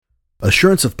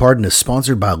Assurance of Pardon is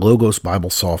sponsored by Logos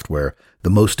Bible Software, the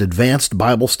most advanced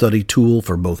Bible study tool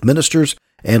for both ministers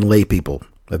and lay people.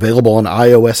 Available on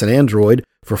iOS and Android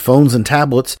for phones and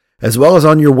tablets, as well as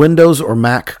on your Windows or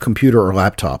Mac computer or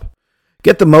laptop.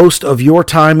 Get the most of your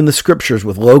time in the Scriptures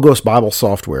with Logos Bible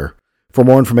Software. For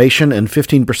more information and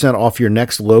 15% off your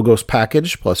next Logos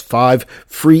package, plus 5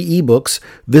 free ebooks,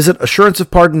 visit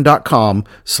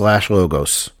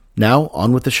assuranceofpardon.com/logos. Now,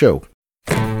 on with the show.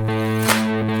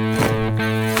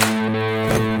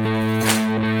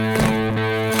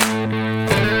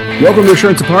 Welcome to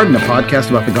Assurance of Pardon, a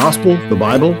podcast about the gospel, the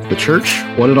Bible, the church,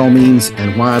 what it all means,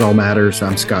 and why it all matters.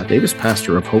 I'm Scott Davis,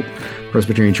 pastor of Hope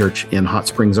Presbyterian Church in Hot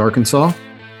Springs, Arkansas.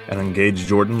 And I'm Gage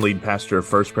Jordan, lead pastor of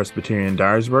First Presbyterian in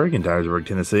Dyersburg,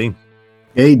 Tennessee.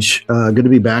 Gage, good to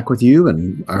be back with you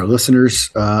and our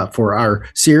listeners for our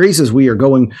series as we are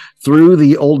going through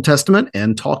the Old Testament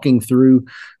and talking through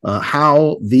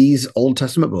how these Old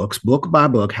Testament books, book by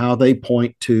book, how they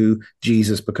point to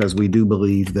Jesus, because we do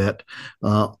believe that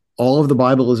all of the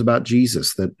Bible is about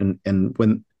Jesus. That and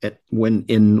when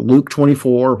in Luke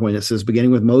 24, when it says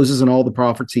beginning with Moses and all the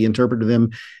prophets, he interpreted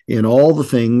them in all the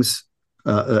things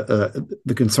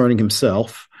the concerning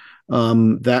himself.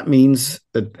 That means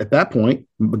that at that point,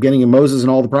 beginning of Moses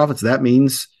and all the prophets, that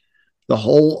means the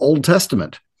whole Old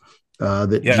Testament.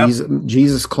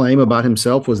 Jesus' claim about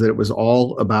himself was that it was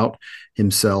all about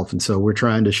himself. And so we're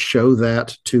trying to show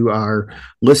that to our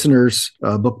listeners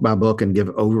book by book and give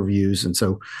overviews. And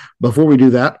so before we do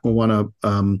that, we want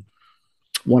to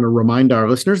remind our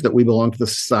listeners that we belong to the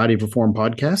Society of Reformed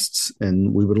Podcasts,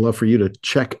 and we would love for you to go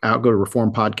to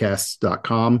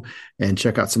reformpodcasts.com and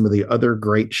check out some of the other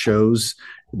great shows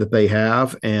that they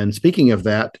have. And speaking of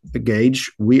that,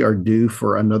 Gage, we are due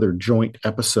for another joint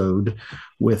episode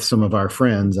with some of our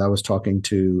friends. I was talking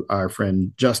to our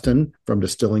friend Justin from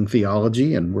Distilling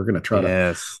Theology, and we're going to try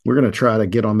to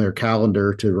get on their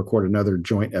calendar to record another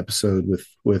joint episode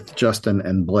with Justin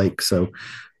and Blake. So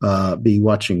be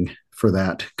watching for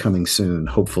that coming soon.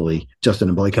 Hopefully, Justin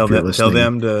and Blake, if you're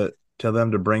listening, tell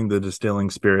them to bring the distilling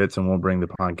spirits, and we'll bring the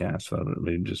podcast. So it'll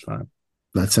be just fine.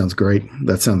 That sounds great.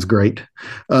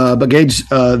 But Gage,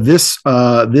 this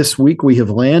week we have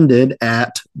landed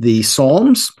at the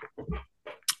Psalms,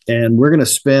 and we're going to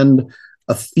spend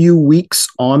a few weeks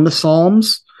on the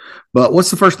Psalms. But what's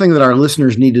the first thing that our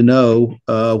listeners need to know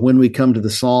when we come to the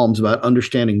Psalms about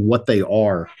understanding what they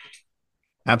are?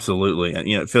 Absolutely. And,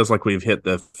 it feels like we've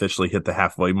officially hit the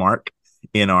halfway mark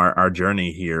in our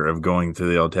journey here of going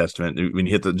through the Old Testament. When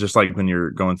you hit just like when you're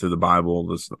going through the Bible,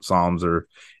 the Psalms are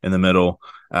in the middle.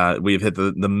 We've hit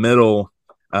the middle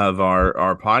of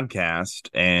our podcast,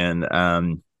 and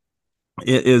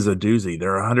it is a doozy.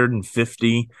 There are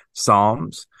 150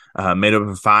 Psalms made up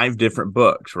of 5 different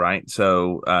books, right?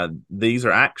 So these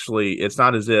are actually, it's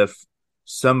not as if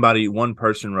one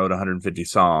person wrote 150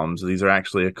 Psalms. These are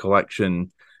actually a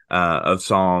collection of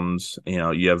Psalms.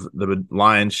 You have the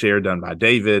lion's share done by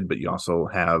David, but you also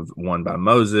have one by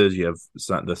Moses. You have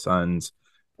the sons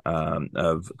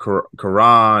of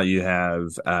Korah. You have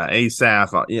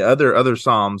Asaph, other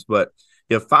Psalms, but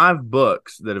you have 5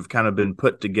 books that have kind of been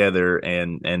put together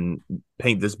and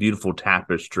paint this beautiful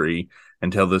tapestry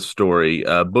and tell this story.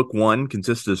 Book 1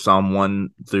 consists of Psalm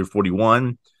 1 through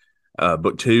 41.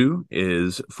 Book 2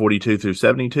 is 42 through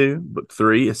 72. Book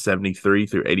 3 is 73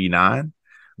 through 89.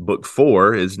 Book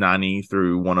 4 is 90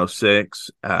 through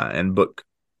 106. And book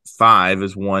 5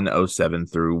 is 107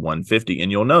 through 150.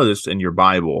 And you'll notice in your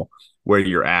Bible where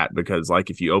you're at, because like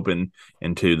if you open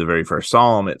into the very first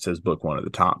Psalm, it says book 1 at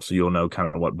the top. So you'll know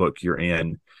kind of what book you're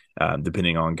in,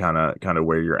 depending on kind of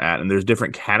where you're at. And there's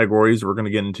different categories we're going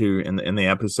to get into in the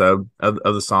episode of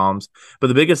the Psalms. But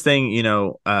the biggest thing,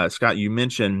 Scott, you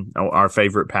mentioned our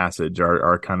favorite passage,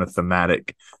 our kind of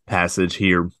thematic passage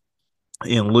here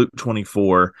in Luke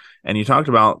 24. And you talked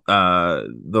about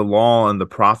the law and the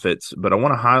prophets, but I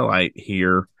want to highlight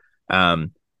here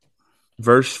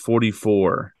verse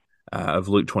 44 of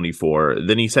Luke 24.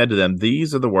 Then he said to them,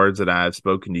 "These are the words that I have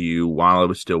spoken to you while I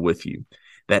was still with you,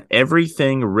 that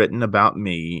everything written about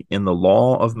me in the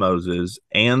law of Moses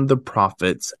and the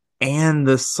prophets and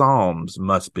the Psalms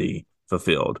must be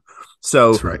fulfilled."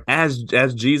 So right. as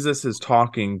Jesus is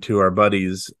talking to our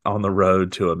buddies on the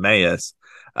road to Emmaus,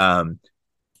 as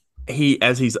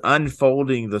he's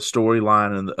unfolding the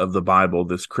storyline of the Bible,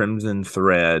 this crimson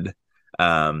thread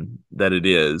that it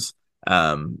is,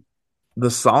 the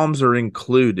Psalms are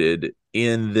included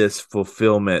in this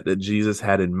fulfillment that Jesus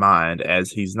had in mind,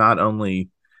 as he's not only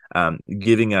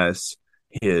giving us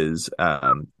his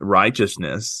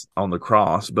righteousness on the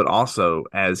cross, but also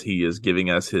as he is giving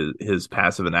us his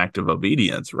passive and active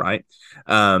obedience, right?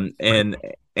 And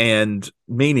And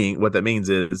meaning what that means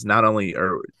is not only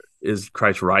is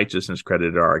Christ's righteousness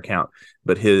credited to our account,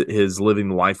 but his living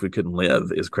the life we couldn't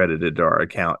live is credited to our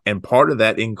account. And part of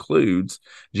that includes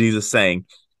Jesus saying,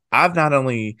 I've not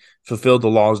only fulfilled the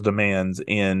law's demands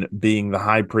in being the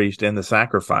high priest and the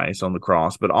sacrifice on the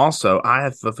cross, but also I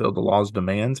have fulfilled the law's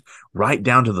demands right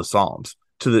down to the Psalms,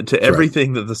 to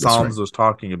everything that the Psalms was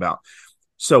talking about.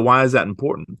 So why is that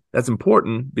important? That's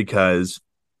important because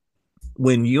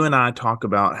when you and I talk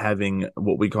about having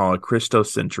what we call a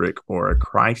Christocentric or a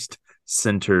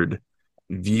Christ-centered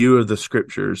view of the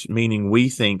scriptures, meaning we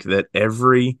think that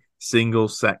every single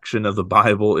section of the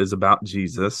Bible is about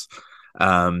Jesus,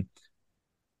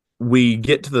 we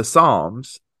get to the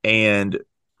Psalms and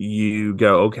you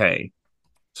go, okay,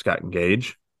 Scott and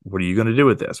Gage, what are you going to do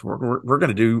with this? We're going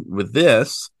to do with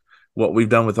this what we've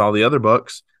done with all the other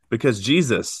books, because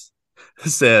Jesus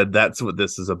said that's what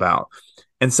this is about.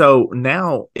 And so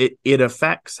now it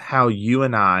affects how you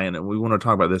and I, and we want to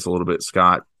talk about this a little bit,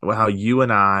 Scott, how you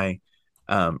and I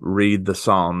read the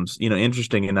Psalms. You know,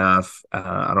 interesting enough,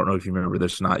 I don't know if you remember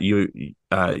this or not, you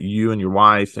and your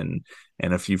wife and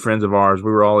a few friends of ours,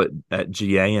 we were all at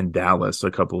GA in Dallas a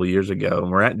couple of years ago,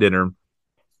 and we're at dinner,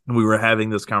 and we were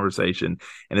having this conversation,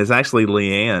 and it's actually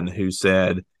Leanne who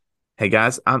said, hey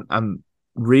guys, I'm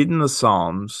reading the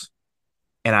Psalms,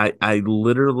 and I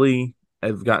literally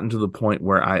have gotten to the point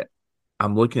where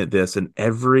I'm looking at this, and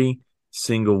every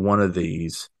single one of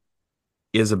these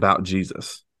is about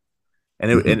Jesus.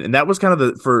 And and that was kind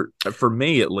of for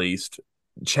me at least,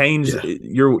 changed. Yeah.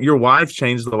 Your wife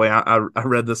changed the way I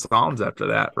read the Psalms after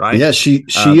that, right? Yeah, she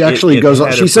actually goes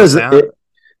on. She says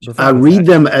I read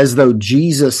them as though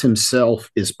Jesus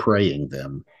himself is praying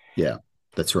them. Yeah,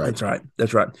 that's right.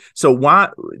 That's right.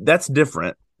 So that's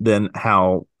different than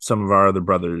how some of our other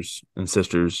brothers and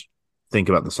sisters think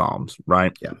about the Psalms,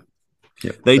 right? Yeah.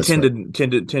 They tend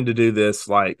to do this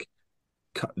like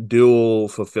dual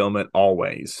fulfillment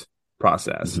always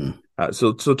process. Mm-hmm.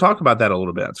 So talk about that a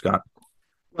little bit, Scott.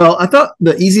 Well, I thought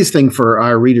the easiest thing for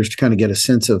our readers to kind of get a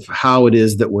sense of how it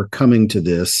is that we're coming to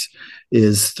this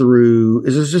is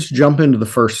just jump into the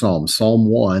first Psalm, Psalm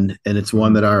 1, and it's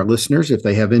one that our listeners, if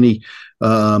they have any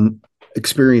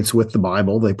experience with the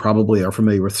Bible, they probably are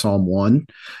familiar with Psalm 1.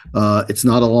 It's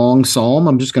not a long psalm.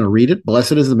 I'm just going to read it.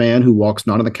 Blessed is the man who walks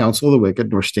not in the counsel of the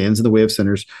wicked, nor stands in the way of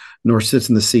sinners, nor sits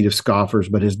in the seat of scoffers,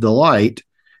 but his delight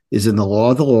is in the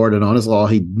law of the Lord, and on his law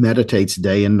he meditates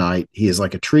day and night. He is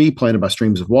like a tree planted by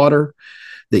streams of water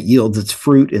that yields its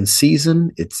fruit in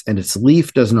season, and its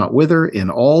leaf does not wither. In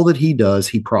all that he does,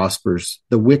 he prospers.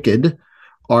 The wicked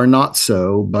are not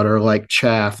so, but are like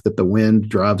chaff that the wind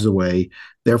drives away.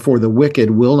 Therefore, the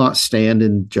wicked will not stand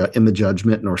in the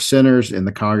judgment, nor sinners in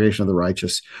the congregation of the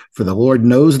righteous. For the Lord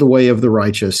knows the way of the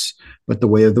righteous, but the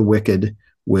way of the wicked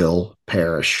will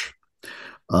perish.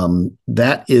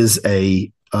 That is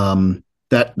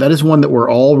that is one that we're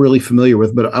all really familiar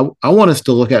with. But I want us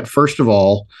to look at, first of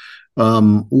all,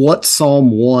 what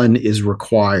Psalm 1 is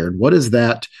required. What does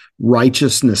that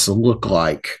righteousness look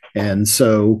like? And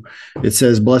so it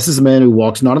says, blessed is the man who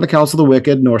walks not in the counsel of the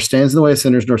wicked, nor stands in the way of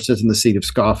sinners, nor sits in the seat of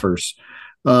scoffers.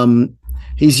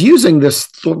 He's using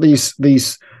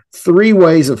these three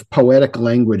ways of poetic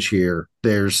language here.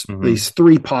 There's these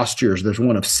three postures. There's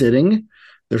one of sitting,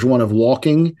 there's one of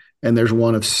walking, and there's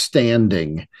one of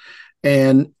standing.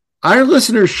 And our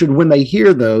listeners should, when they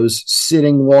hear those,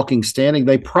 sitting, walking, standing,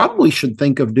 they probably should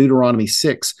think of Deuteronomy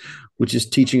 6, which is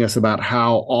teaching us about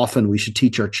how often we should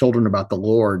teach our children about the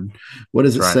Lord. What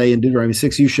does it say in Deuteronomy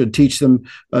 6? You should teach them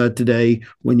today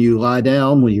when you lie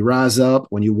down, when you rise up,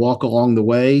 when you walk along the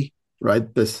way, right?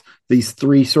 These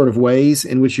three sort of ways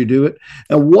in which you do it.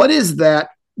 And what is that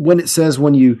when it says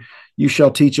when you shall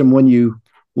teach them when you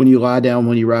lie down,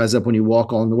 when you rise up, when you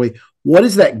walk along the way? What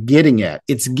is that getting at?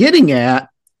 It's getting at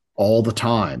all the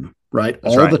time, right?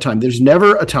 All the time. There's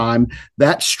never a time.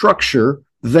 That structure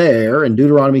there in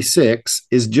Deuteronomy 6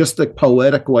 is just a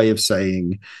poetic way of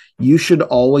saying you should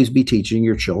always be teaching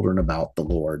your children about the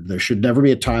Lord. There should never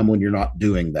be a time when you're not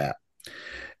doing that.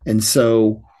 And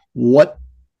so what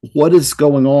is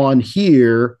going on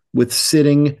here with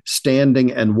sitting,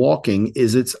 standing, and walking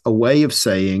is it's a way of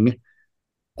saying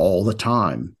all the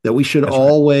time that we should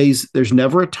always, there's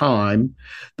never a time.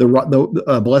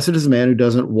 Blessed is the man who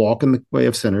doesn't walk in the way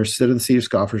of sinners, sit in the seat of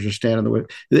scoffers, or stand in the way.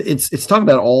 It's talking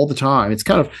about all the time. It's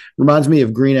kind of reminds me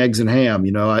of green eggs and ham.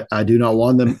 You know, I do not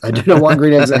want them. I do not want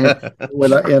green eggs and ham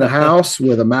in a house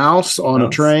with a mouse on a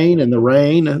train in the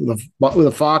rain with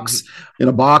a fox in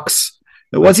a box.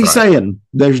 What's he saying?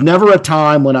 There's never a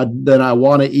time when I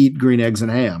want to eat green eggs and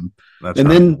ham.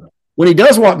 Then when he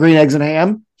does want green eggs and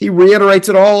ham, he reiterates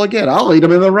it all again. I'll eat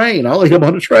them in the rain. I'll eat them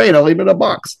on a train. I'll eat them in a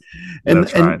box. And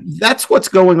that's what's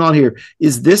going on here.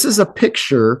 This is a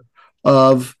picture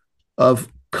of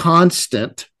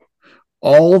constant,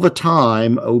 all the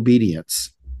time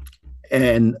obedience.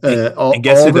 And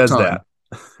guess who does that?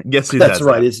 Guess who? That's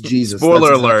right. It's Jesus.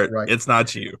 Spoiler alert! Right. It's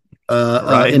not you.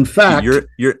 Right? In fact,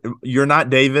 you're not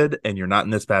David, and you're not in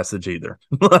this passage either.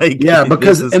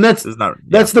 Because that's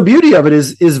the beauty of it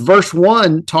is verse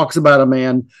 1 talks about a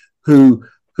man who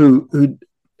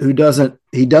doesn't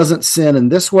sin in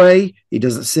this way, he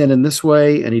doesn't sin in this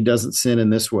way, and he doesn't sin in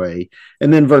this way.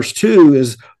 And then verse 2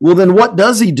 is, well, then what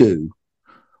does he do?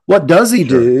 What does he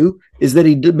do is that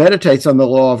he meditates on the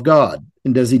law of God.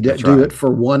 And does he do it for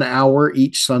 1 hour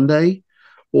each Sunday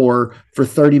or for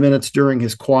 30 minutes during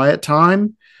his quiet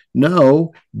time?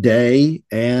 No, day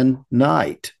and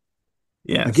night.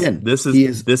 Yes. Again, this is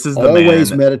the always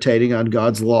man meditating on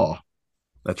God's law.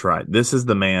 That's right. This is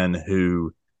the man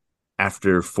who,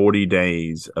 after 40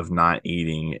 days of not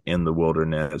eating in the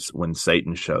wilderness, when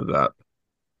Satan shows up,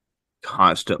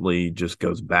 constantly just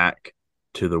goes back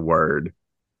to the word,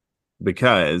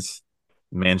 because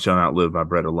man shall not live by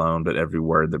bread alone, but every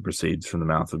word that proceeds from the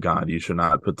mouth of God. You shall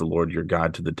not put the Lord your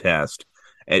God to the test.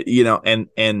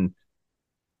 And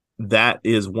that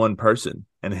is one person,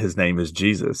 and his name is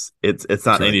Jesus. It's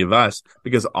not any of us,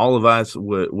 because all of us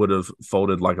would have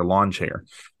folded like a lawn chair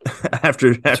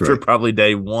after probably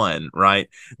day 1, right?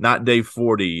 Not day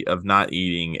 40 of not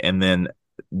eating and then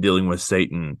dealing with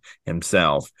Satan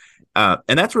himself. And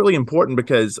that's really important,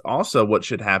 because also what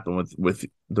should happen with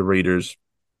the readers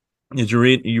is you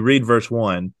read verse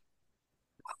 1.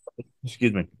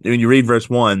 Excuse me. When you read verse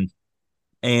 1,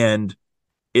 and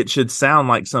it should sound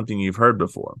like something you've heard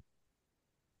before.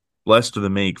 Blessed are the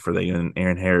meek, for they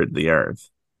inherit the earth.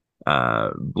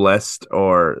 Blessed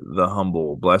are the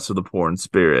humble. Blessed are the poor in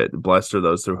spirit. Blessed are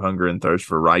those who hunger and thirst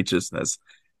for righteousness.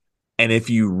 And if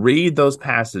you read those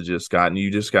passages, Scott, and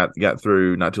you just got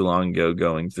through not too long ago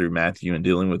going through Matthew and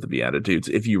dealing with the Beatitudes,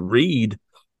 if you read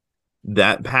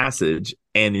that passage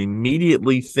and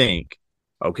immediately think,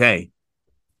 okay,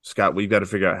 Scott, we've got to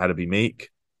figure out how to be meek.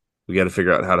 We got to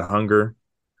figure out how to hunger.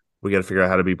 We got to figure out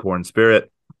how to be poor in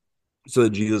spirit so that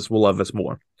Jesus will love us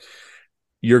more.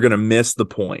 You're going to miss the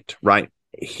point, right?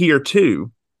 Here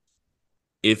too,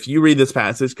 if you read this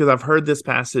passage, because I've heard this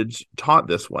passage taught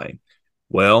this way.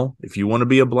 Well, if you want to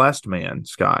be a blessed man,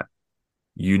 Scott,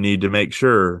 you need to make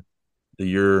sure that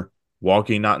you're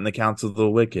walking not in the counsel of the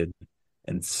wicked,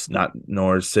 and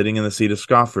nor sitting in the seat of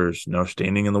scoffers, nor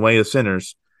standing in the way of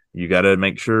sinners. You got to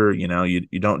make sure, you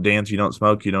don't dance, you don't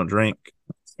smoke, you don't drink.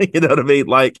 You know what I mean?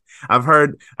 Like I've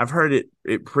heard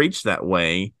it preached that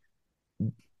way,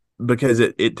 because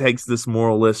it takes this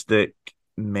moralistic,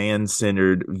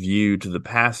 man-centered view to the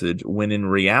passage, when in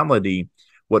reality,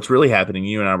 what's really happening,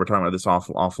 you and I were talking about this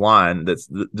offline, that's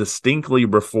distinctly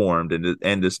Reformed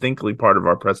and distinctly part of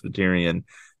our Presbyterian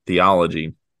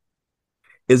theology,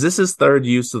 this is third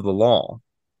use of the law,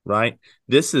 right?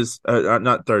 This is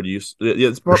not third use.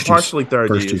 It's partially third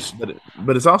use,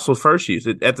 but it's also first use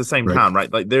at the same time,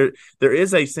 right? Like there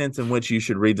is a sense in which you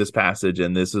should read this passage,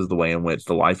 and this is the way in which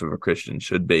the life of a Christian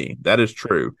should be. That is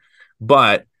true.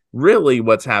 But really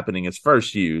what's happening is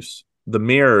first use. The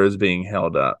mirror is being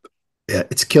held up. Yeah,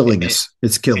 it's killing us.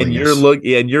 It's killing us.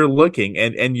 You're looking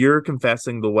and you're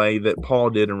confessing the way that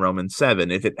Paul did in Romans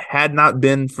 7. If it had not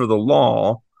been for the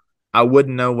law, I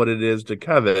wouldn't know what it is to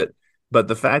covet. But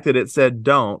the fact that it said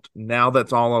don't, now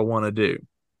that's all I want to do,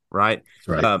 right?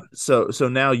 Right. So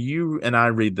now you and I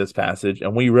read this passage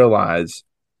and we realize,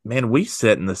 man, we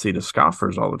sit in the seat of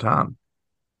scoffers all the time,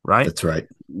 right? That's right.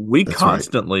 We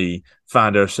constantly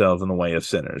find ourselves in the way of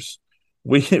sinners.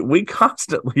 We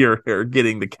constantly are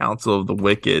getting the counsel of the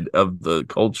wicked, of the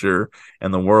culture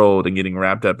and the world, and getting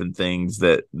wrapped up in things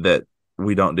that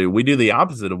we don't do. We do the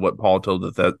opposite of what Paul told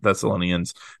the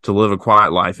Thessalonians, to live a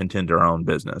quiet life and tend to our own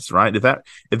business, right? If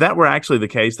that were actually the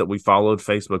case, that we followed,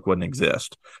 Facebook wouldn't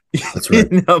exist. That's right.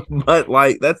 But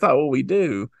like, that's not what we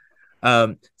do.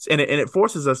 And it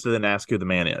forces us to then ask who the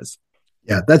man is.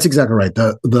 Yeah, that's exactly right.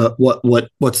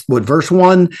 What verse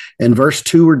 1 and verse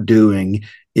 2 are doing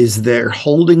is they're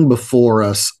holding before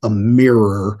us a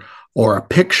mirror or a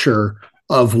picture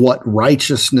of what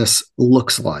righteousness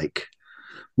looks like.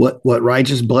 What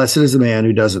blessed is the man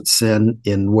who doesn't sin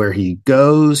in where he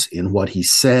goes, in what he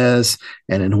says,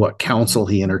 and in what counsel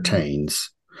he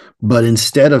entertains. But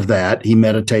instead of that, he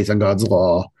meditates on God's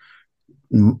law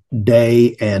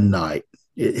day and night.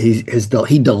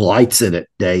 He delights in it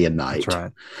day and night.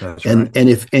 That's right. And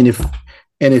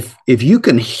if you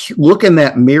can look in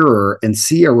that mirror and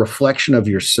see a reflection of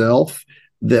yourself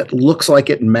that looks like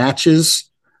it matches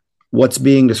what's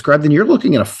being described, then you're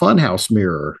looking at a funhouse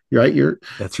mirror, right? You're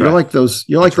like those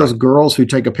girls who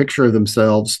take a picture of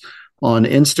themselves on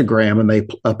Instagram and they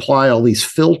apply all these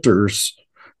filters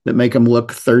that make them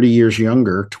look 30 years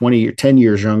younger, 10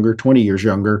 years younger, 20 years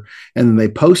younger. And then they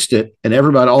post it and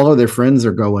all of their friends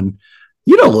are going,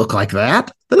 you don't look like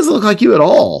that. That doesn't look like you at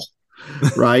all.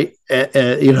 Right.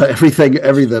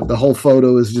 The whole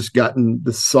photo has just gotten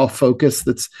this soft focus.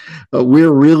 That's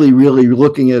we're really, really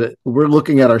looking at it. We're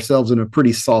looking at ourselves in a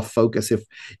pretty soft focus.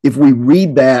 If we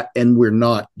read that and we're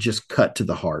not just cut to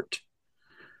the heart.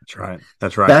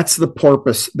 That's right. That's the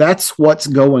purpose. That's what's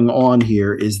going on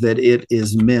here, is that it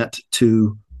is meant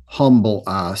to humble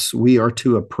us. We are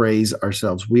to appraise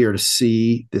ourselves. We are to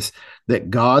see this, that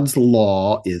God's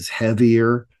law is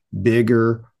heavier,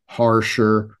 bigger,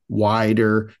 harsher,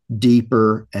 wider,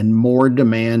 deeper, and more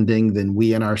demanding than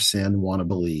we in our sin want to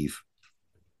believe.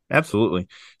 Absolutely.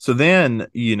 So then,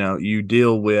 you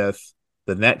deal with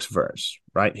the next verse,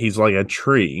 right? He's like a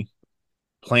tree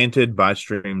planted by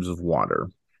streams of water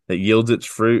that yields its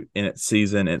fruit in its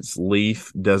season. Its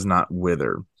leaf does not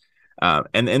wither.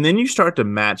 And then you start to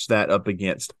match that up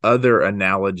against other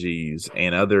analogies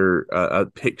and other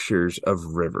pictures of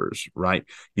rivers, right?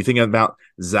 You think about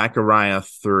Zechariah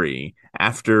 3,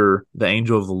 after the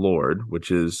angel of the Lord,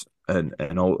 which is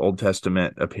an Old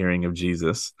Testament appearing of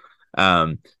Jesus,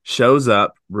 shows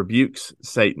up, rebukes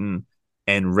Satan,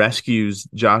 and rescues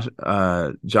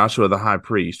Joshua the high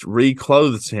priest,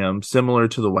 reclothes him similar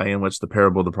to the way in which the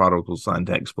parable of the prodigal son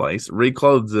takes place,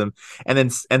 reclothes him,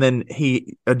 and then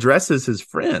he addresses his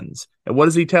friends. And what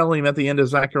does he tell him at the end of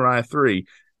Zechariah 3?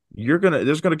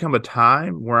 There's gonna come a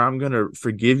time where I'm gonna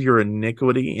forgive your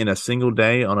iniquity in a single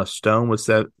day on a stone with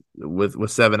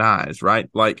seven eyes, right?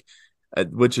 Like,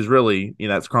 which is really,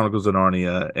 that's Chronicles of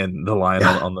Narnia and the lion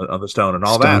on the stone and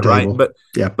all stone that, table.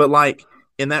 Right? But like,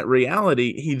 in that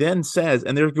reality, he then says,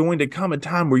 and there's going to come a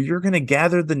time where you're going to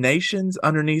gather the nations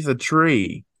underneath a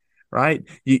tree, right?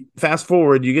 You fast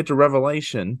forward, you get to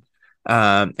Revelation,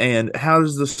 and how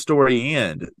does the story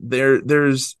end?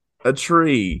 There's a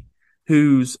tree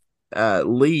whose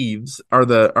leaves are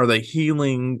the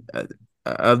healing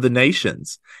of the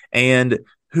nations, and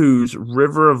whose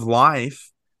river of life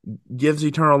gives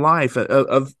eternal life,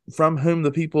 of from whom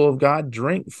the people of God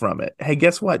drink from it. Hey,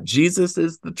 guess what? Jesus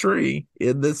is the tree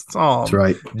in this psalm. That's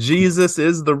right. Jesus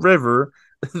is the river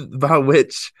by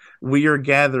which we are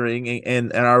gathering,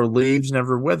 and our leaves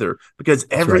never wither, because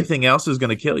everything else is going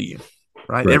to kill you,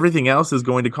 right? Everything else is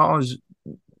going to cause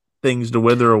things to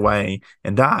wither away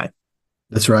and die.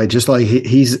 That's right. Just like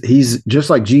he's just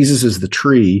like Jesus is the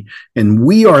tree, and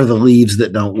we are the leaves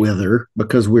that don't wither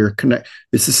because we're connected.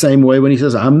 It's the same way when he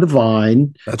says, "I'm the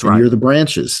vine, that's and right. You're the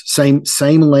branches."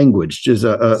 Same language. Just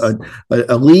a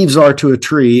leaves are to a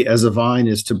tree as a vine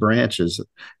is to branches,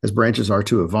 as branches are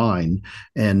to a vine,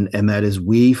 and that is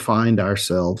we find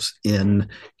ourselves in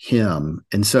Him.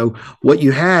 And so, what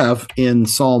you have in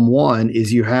Psalm 1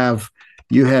 is you have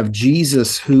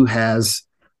Jesus who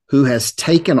has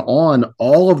taken on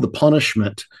all of the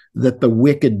punishment that the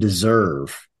wicked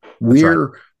deserve.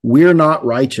 We're not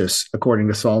righteous according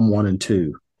to Psalm 1 and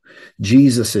 2.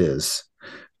 Jesus is.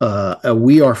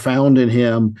 We are found in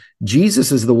Him.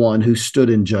 Jesus is the one who stood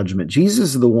in judgment.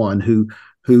 Jesus is the one who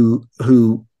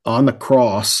on the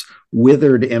cross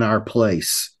withered in our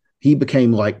place. He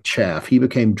became like chaff. He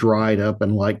became dried up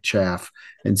and like chaff,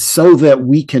 and so that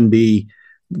we can be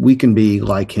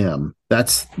like Him.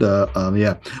 That's the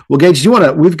Well, Gage, do you want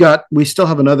to? We still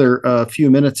have another few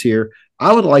minutes here.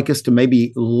 I would like us to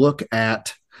maybe look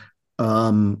at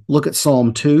Psalm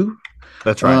 2.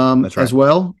 That's right. As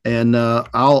well, and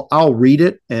I'll read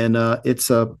it, and it's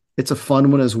a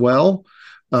fun one as well.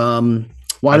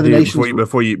 Why do the nations?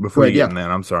 Before you get in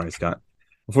that, I'm sorry, Scott.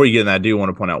 Before you get in that, I do want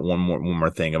to point out one more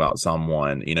thing about Psalm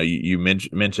 1. You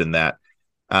mentioned that.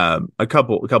 A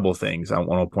couple of things I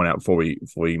want to point out before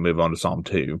we move on to Psalm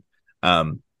 2.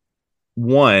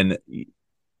 One,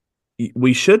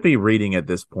 we should be reading at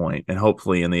this point, and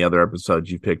hopefully in the other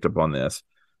episodes you picked up on this.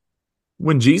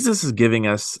 When Jesus is giving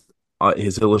us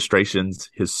his illustrations,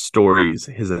 his stories,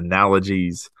 his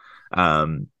analogies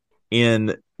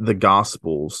in the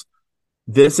Gospels,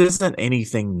 this isn't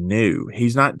anything new.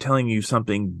 He's not telling you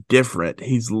something different.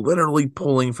 He's literally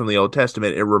pulling from the Old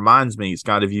Testament. It reminds me,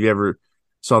 Scott, if you ever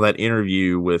saw that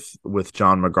interview with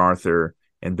John MacArthur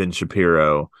and Ben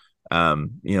Shapiro,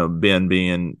 Ben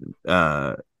being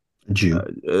a Jew,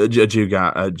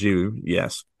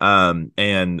 yes,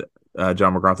 and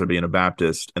John MacArthur being a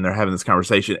Baptist, and they're having this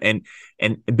conversation, and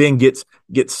Ben gets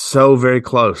so very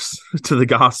close to the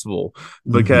gospel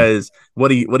because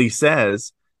what he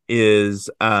says is,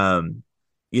 I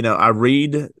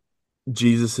read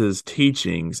Jesus's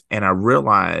teachings and I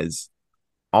realize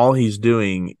all he's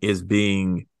doing is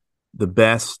being the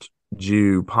best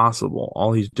Jew possible.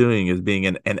 All he's doing is being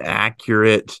an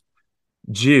accurate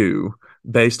Jew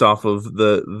based off of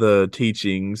the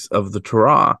teachings of the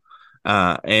Torah.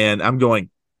 And I'm going,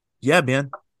 yeah,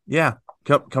 Ben, yeah,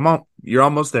 come on. You're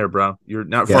almost there, bro. You're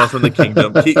not far from the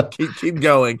kingdom. keep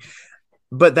going.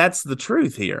 But that's the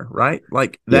truth here, right?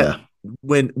 Like that. Yeah.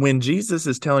 When Jesus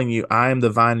is telling you, I am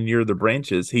the vine and you're the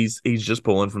branches, he's just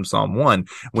pulling from Psalm 1.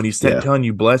 When he's telling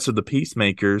you, blessed are the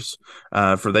peacemakers,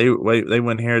 for they will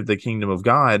inherit the kingdom of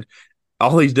God,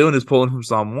 all he's doing is pulling from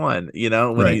Psalm 1.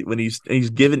 When he's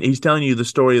telling you the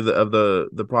story of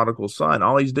the prodigal son,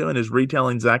 all he's doing is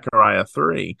retelling Zechariah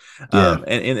 3.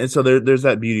 And so there's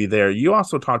that beauty there. You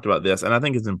also talked about this, and I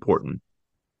think it's important.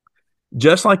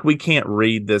 Just like we can't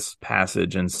read this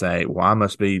passage and say, well, I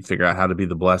must figure out how to be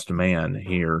the blessed man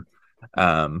here.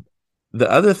 The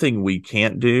other thing we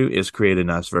can't do is create an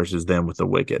us versus them with the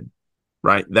wicked,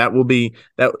 right? That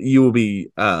you will be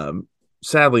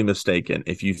sadly mistaken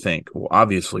if you think, well,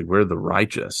 obviously we're the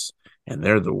righteous and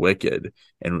they're the wicked.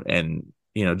 And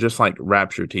just like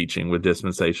rapture teaching with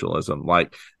dispensationalism,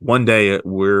 like one day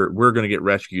we're going to get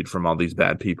rescued from all these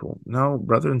bad people. No,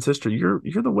 brother and sister, you're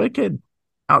the wicked.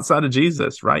 Outside of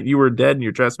Jesus, right? You were dead in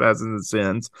your trespasses and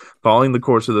sins, following the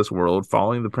course of this world,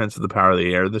 following the prince of the power of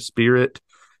the air, the spirit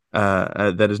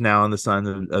that is now in the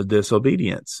son of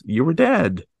disobedience. You were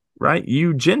dead, right?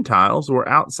 You Gentiles were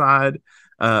outside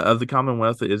of the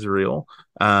commonwealth of Israel.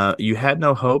 You had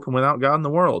no hope and without God in the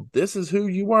world. This is who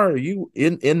you were. You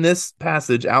in this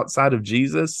passage outside of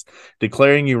Jesus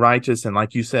declaring you righteous and,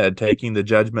 like you said, taking the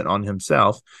judgment on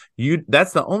himself.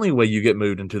 That's the only way you get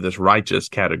moved into this righteous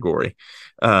category.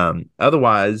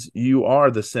 Otherwise, you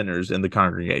are the sinners in the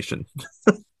congregation.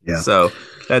 Yeah. So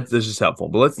that's just helpful.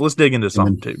 But let's dig into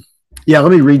Psalm 2. Yeah,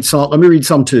 let me read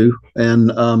Psalm 2,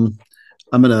 and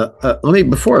I'm gonna let me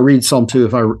before I read Psalm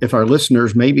 2. If our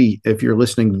listeners, maybe if you're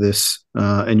listening to this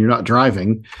and you're not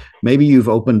driving, maybe you've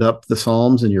opened up the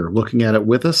Psalms and you're looking at it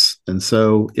with us. And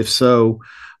so, if so,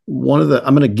 I'm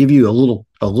going to give you a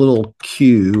little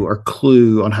cue or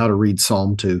clue on how to read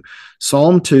Psalm 2.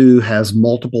 Psalm 2 has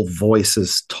multiple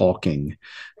voices talking.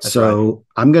 That's so right.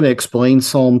 I'm going to explain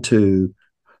Psalm 2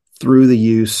 through the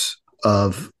use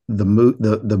of the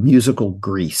musical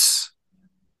Grease,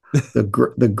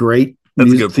 the great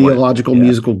theological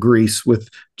musical Grease with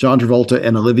John Travolta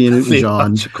and Olivia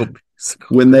Newton-John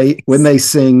when they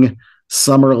sing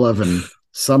Summer Lovin'.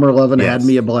 Summer Lovin' had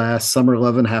me a blast. Summer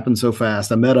Lovin' happened so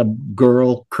fast. I met a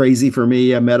girl crazy for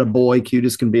me. I met a boy cute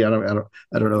as can be. I don't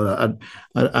know.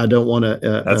 I don't want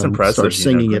to. That's impressive. Start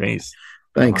singing it.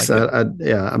 Thanks. Like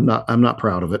I'm not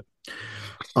proud of it.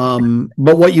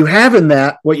 But what you have in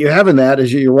that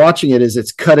as you're watching it is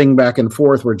it's cutting back and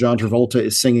forth where John Travolta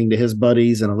is singing to his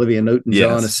buddies and Olivia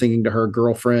Newton-John is singing to her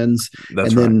girlfriends.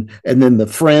 And then the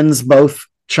friends both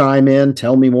chime in,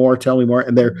 tell me more,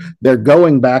 and they're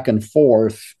going back and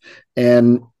forth.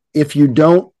 And if you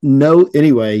don't know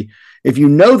if you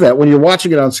know that when you're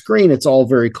watching it on screen, it's all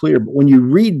very clear. But when you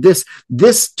read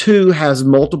this too has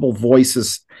multiple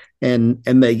voices, and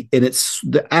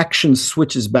the action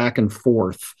switches back and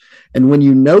forth. And when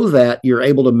you know that, you're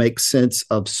able to make sense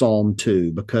of Psalm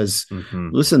 2 because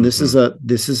listen, this is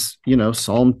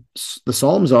Psalm. The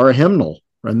Psalms are a hymnal.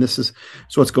 And this is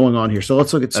what's going on here. So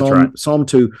let's look at Psalm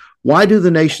 2. Why do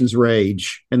the nations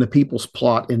rage and the peoples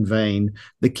plot in vain?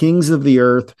 The kings of the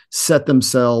earth set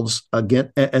themselves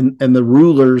against, and the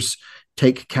rulers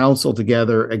take counsel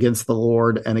together against the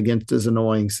Lord and against his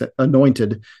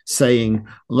anointed, saying,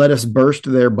 let us burst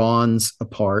their bonds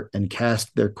apart and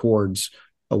cast their cords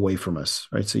away from us.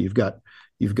 Right. So you've got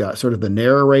sort of the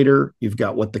narrator, you've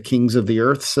got what the kings of the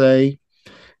earth say.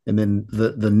 And then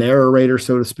the narrator,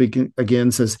 so to speak,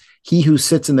 again says, he who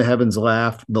sits in the heavens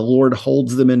laughed, the Lord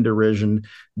holds them in derision.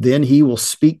 Then he will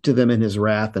speak to them in his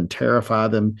wrath and terrify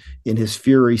them in his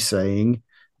fury, saying,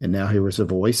 and now here is a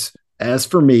voice, as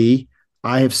for me,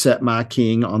 I have set my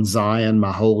king on Zion,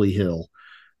 my holy hill.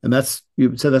 And that's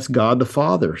God the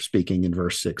Father speaking in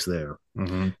verse 6 there.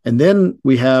 Mm-hmm. And then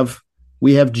we have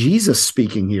Jesus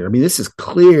speaking here. I mean, this is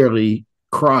clearly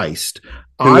Christ.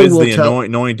 Who is the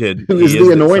anointed? Who is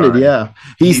the anointed? Yeah.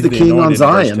 He's the king on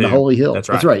Zion, the holy hill. That's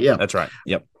right. That's right. Yeah. That's right.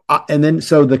 Yep. And then,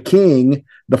 so the king,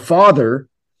 the Father,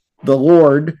 the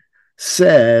Lord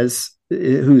says,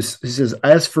 he says,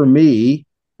 as for me,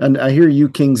 and I hear you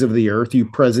kings of the earth, you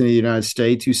president of the United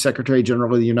States, you secretary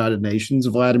general of the United Nations,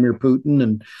 Vladimir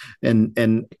Putin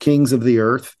and kings of the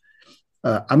earth.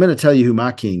 I'm going to tell you who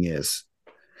my king is.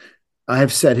 I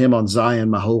have set him on Zion,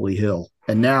 my holy hill.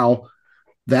 And now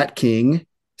that king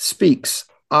speaks.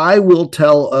 I will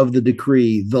tell of the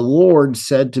decree. The Lord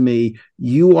said to me,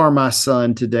 you are my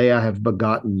son. Today I have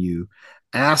begotten you.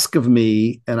 Ask of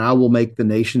me, and I will make the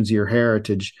nations your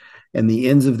heritage and the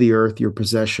ends of the earth your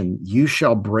possession. You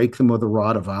shall break them with a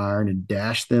rod of iron and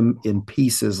dash them in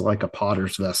pieces like a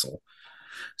potter's vessel.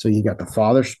 So you got the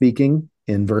Father speaking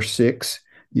in verse 6.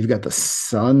 You've got the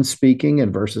Son speaking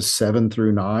in verses 7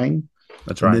 through 9.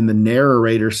 That's and right. then the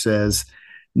narrator says,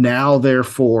 now,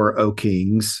 therefore, O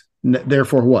kings,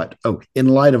 therefore what? Oh, in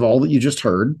light of all that you just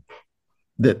heard,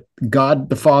 that God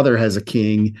the Father has a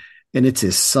king, and it's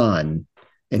his Son,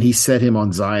 and he set him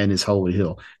on Zion, his holy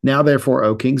hill. Now, therefore,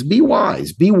 O kings, be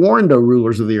wise, be warned, O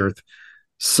rulers of the earth.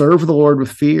 Serve the Lord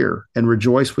with fear and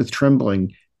rejoice with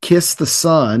trembling. Kiss the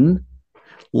Son,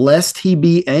 lest he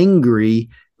be angry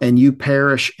and you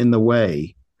perish in the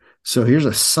way. So here's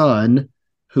a son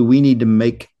who we need to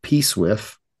make peace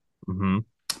with,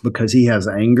 because he has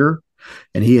anger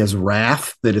and he has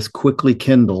wrath that is quickly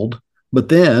kindled. But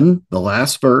then the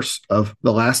last verse of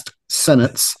the last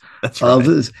sentence of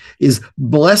this is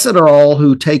blessed are all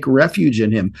who take refuge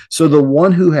in him. So the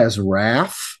one who has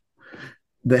wrath,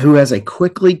 who has a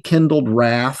quickly kindled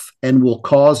wrath and will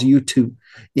cause you to,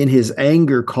 in his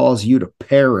anger, cause you to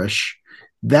perish,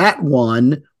 that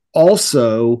one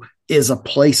also is a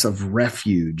place of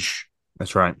refuge.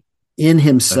 That's right. In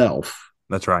himself.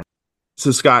 That's right.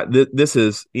 So, Scott, this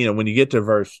is, when you get to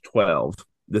verse 12,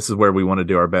 this is where we want to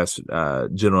do our best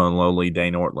gentle and lowly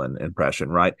Dane Ortland impression,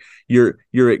 right? You're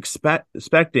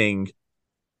expecting,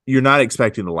 you're not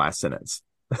expecting the last sentence.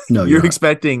 No, you're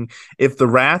expecting, if the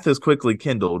wrath is quickly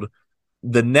kindled,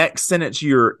 the next sentence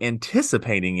you're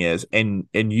anticipating is, and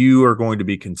you are going to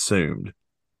be consumed,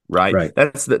 right? Right.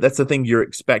 That's the thing you're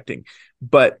expecting.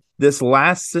 But this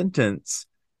last sentence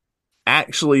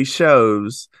actually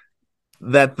shows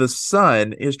that the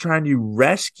Son is trying to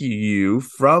rescue you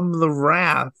from the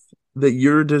wrath that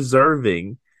you're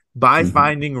deserving by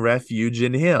finding refuge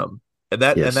in him. And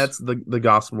that's the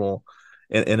gospel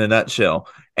in a nutshell.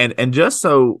 And just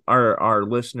so our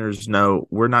listeners know,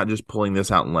 we're not just pulling this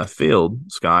out in left field,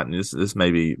 Scott, and this may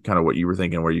be kind of what you were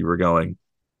thinking, where you were going.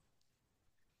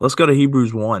 Let's go to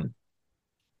Hebrews 1.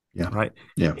 Yeah. Right?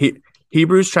 Yeah.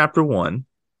 Hebrews chapter 1.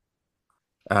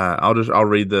 I'll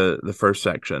read the first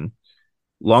section.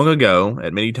 Long ago,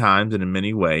 at many times and in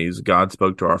many ways, God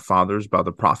spoke to our fathers by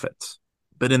the prophets.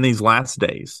 But in these last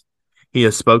days, he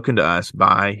has spoken to us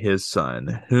by his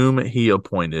Son, whom he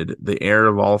appointed the heir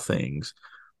of all things,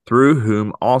 through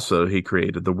whom also he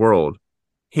created the world.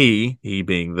 He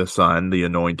being the Son, the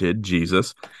anointed,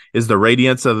 Jesus, is the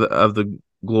radiance of the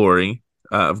glory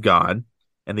of God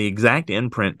and the exact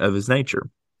imprint of his nature.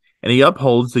 And he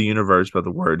upholds the universe by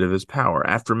the word of his power.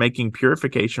 After making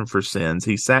purification for sins,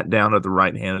 he sat down at the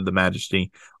right hand of the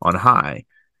Majesty on high,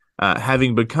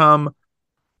 having become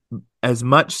as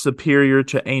much superior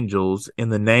to angels in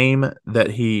the name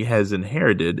that he has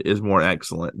inherited is more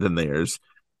excellent than theirs.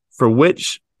 For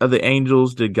which of the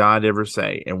angels did God ever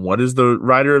say? And what is the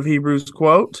writer of Hebrews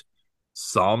quote?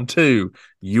 Psalm 2.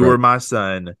 You are my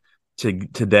son.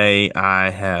 Today I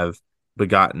have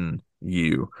begotten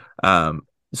you.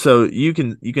 So you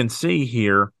can see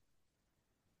here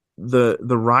the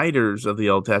writers of the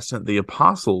Old Testament, the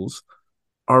apostles,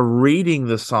 are reading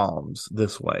the Psalms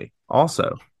this way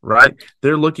also, right?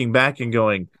 They're looking back and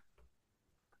going,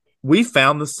 we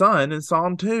found the Son in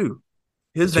Psalm 2.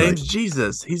 His name's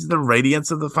Jesus. He's the radiance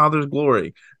of the Father's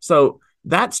glory. So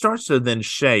that starts to then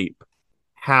shape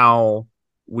how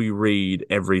we read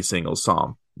every single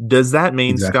Psalm. Does that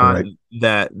mean, Scott,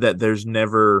 that there's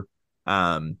never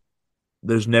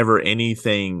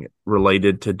anything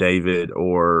related to David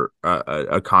or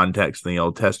a context in the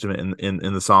Old Testament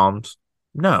in the Psalms?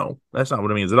 No, that's not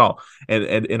what it means at all.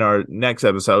 And in our next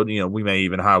episode, we may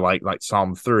even highlight like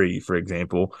Psalm 3, for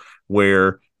example,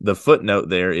 where the footnote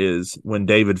there is when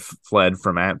David fled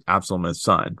from Absalom's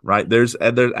son, right? There's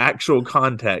actual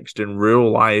context in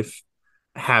real life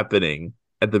happening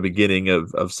at the beginning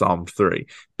of Psalm 3.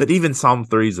 But even Psalm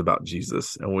 3 is about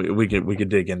Jesus, and we could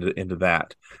dig into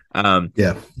that.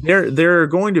 There are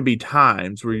going to be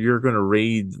times where you're going to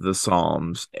read the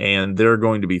Psalms, and there are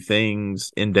going to be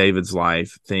things in David's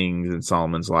life, things in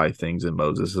Solomon's life, things in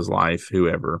Moses' life,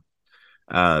 whoever,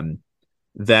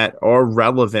 that are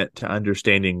relevant to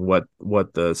understanding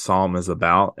what the Psalm is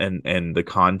about, and the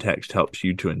context helps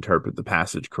you to interpret the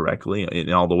passage correctly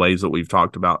in all the ways that we've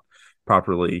talked about,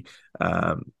 properly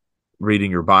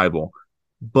reading your Bible.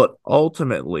 But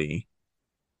ultimately,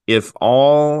 if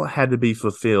all had to be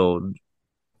fulfilled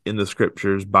in the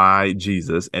scriptures by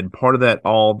Jesus, and part of that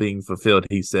all being fulfilled,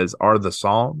 he says, are the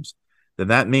Psalms, then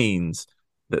that means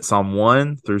that Psalm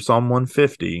 1 through Psalm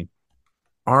 150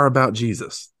 are about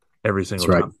Jesus every single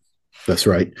That's right. time. That's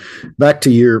right. Back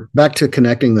to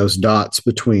connecting those dots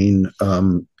between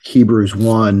Hebrews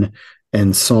 1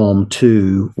 and Psalm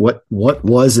 2. What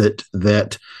was it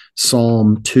that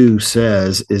Psalm 2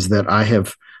 says is that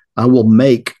I will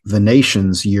make the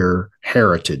nations your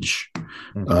heritage.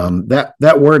 Mm-hmm.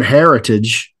 That word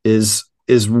heritage is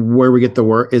where we get the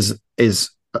word is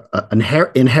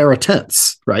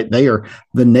inheritance, right? The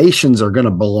nations are going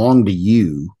to belong to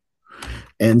you.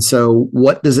 And so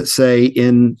what does it say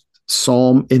in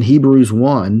Hebrews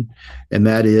 1? And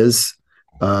that is,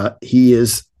 he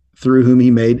is through whom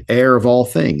he made heir of all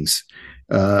things.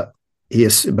 But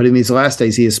in these last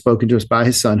days, he has spoken to us by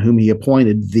his son, whom he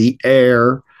appointed the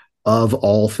heir of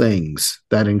all things.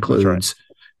 That includes,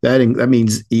 that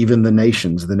means even the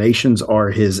nations. The nations are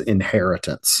his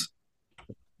inheritance.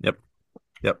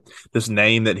 Yep. This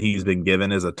name that he's been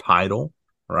given is a title,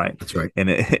 right? That's right.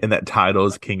 And that title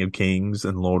is King of Kings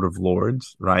and Lord of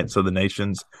Lords, right? So the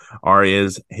nations are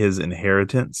his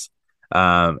inheritance.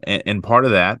 And part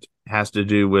of that has to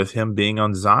do with him being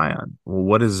on Zion. Well,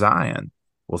 what is Zion?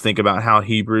 Well, think about how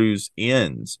Hebrews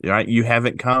ends, right? You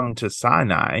haven't come to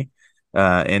Sinai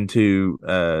into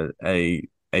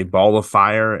a ball of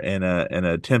fire and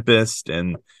a tempest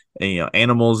and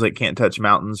animals that can't touch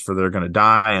mountains for they're going to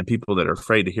die, and people that are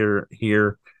afraid to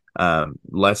hear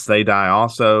lest they die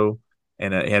also,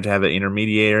 and you have to have an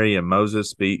intermediary and Moses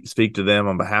speak to them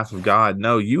on behalf of God.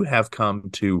 No, you have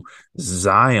come to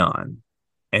Zion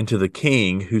and to the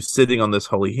King who's sitting on this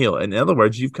holy hill. In other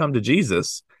words, you've come to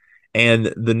Jesus,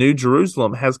 and the New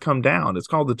Jerusalem has come down. It's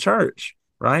called the church.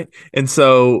 Right. And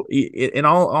so in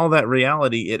all that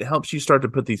reality, it helps you start to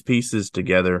put these pieces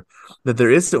together, that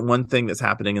there isn't one thing that's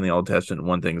happening in the Old Testament,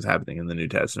 one thing is happening in the New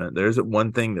Testament. There isn't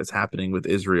one thing that's happening with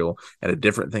Israel and a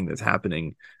different thing that's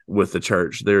happening with the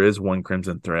church. There is one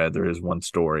crimson thread. There is one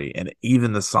story. And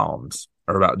even the Psalms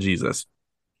are about Jesus.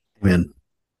 Amen.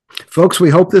 Folks, we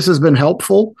hope this has been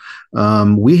helpful.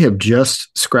 We have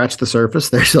just scratched the surface.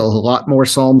 There's a lot more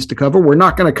Psalms to cover. We're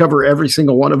not going to cover every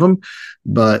single one of them,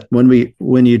 but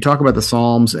when you talk about the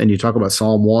Psalms and you talk about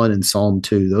Psalm 1 and Psalm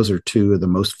 2, those are two of the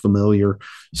most familiar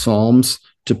Psalms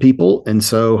to people. And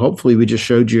so hopefully we just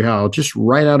showed you how just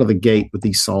right out of the gate with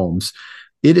these Psalms,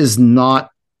 it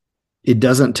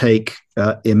doesn't take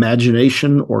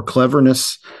imagination or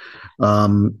cleverness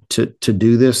to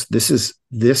do this.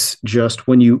 This just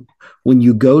when you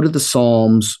go to the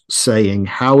Psalms saying,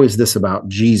 how is this about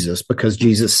Jesus? Because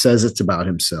Jesus says it's about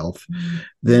himself,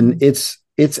 then it's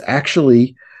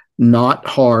actually not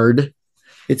hard.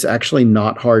 It's actually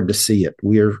not hard to see it.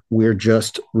 We're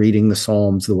just reading the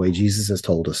Psalms the way Jesus has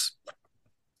told us.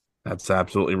 That's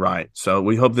absolutely right. So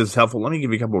we hope this is helpful. Let me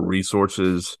give you a couple of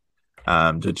resources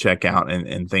to check out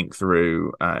and think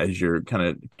through as you're kind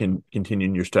of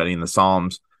continuing your study in the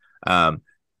Psalms.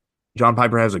 John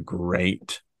Piper has a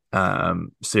great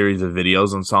series of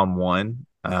videos on Psalm 1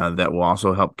 that will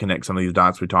also help connect some of these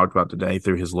dots we talked about today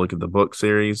through his Look at the Book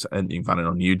series, and you can find it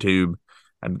on YouTube,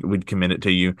 and we'd commend it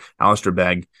to you. Alistair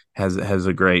Begg has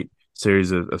a great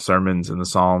series of sermons in the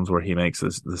Psalms where he makes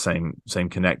the same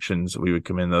connections. We would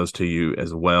commend those to you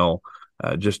as well.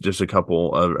 Just a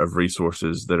couple of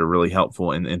resources that are really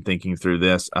helpful in thinking through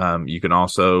this. You can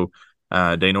also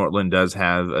Dane Ortlund does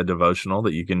have a devotional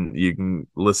that you can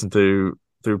listen to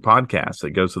through podcasts that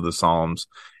goes through the Psalms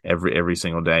every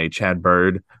single day. Chad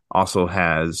Bird also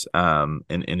has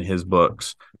in his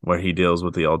books where he deals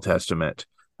with the Old Testament.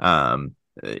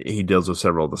 He deals with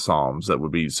several of the Psalms that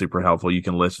would be super helpful. You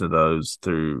can listen to those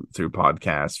through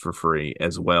podcasts for free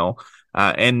as well.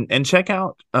 And check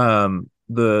out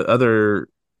the other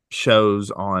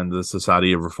shows on the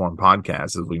Society of Reformed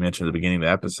podcast, as we mentioned at the beginning of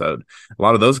the episode. A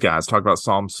lot of those guys talk about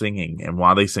psalm singing and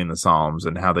why they sing the Psalms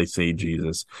and how they see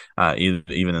Jesus,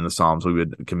 even in the Psalms. We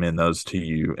would commend those to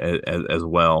you as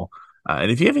well.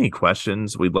 And if you have any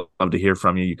questions, we'd love to hear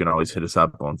from you. You can always hit us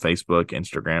up on Facebook,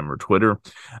 Instagram, or Twitter.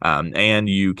 And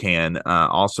you can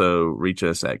also reach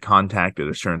us at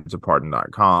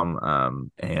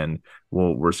contact@assuranceofpardon.com. And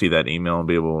we'll receive that email and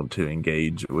be able to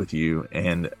engage with you.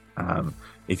 And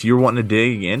if you're wanting to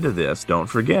dig into this, don't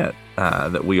forget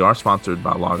that we are sponsored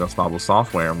by Logos Bible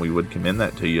Software, and we would commend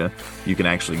that to you. You can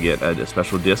actually get a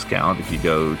special discount if you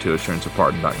go to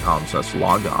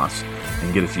assuranceofpardon.com/Logos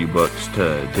and get a few books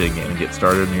to dig in and get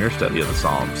started in your study of the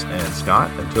Psalms. And Scott,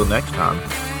 until next time,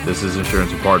 this is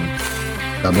Assurance of Pardon.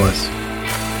 God bless.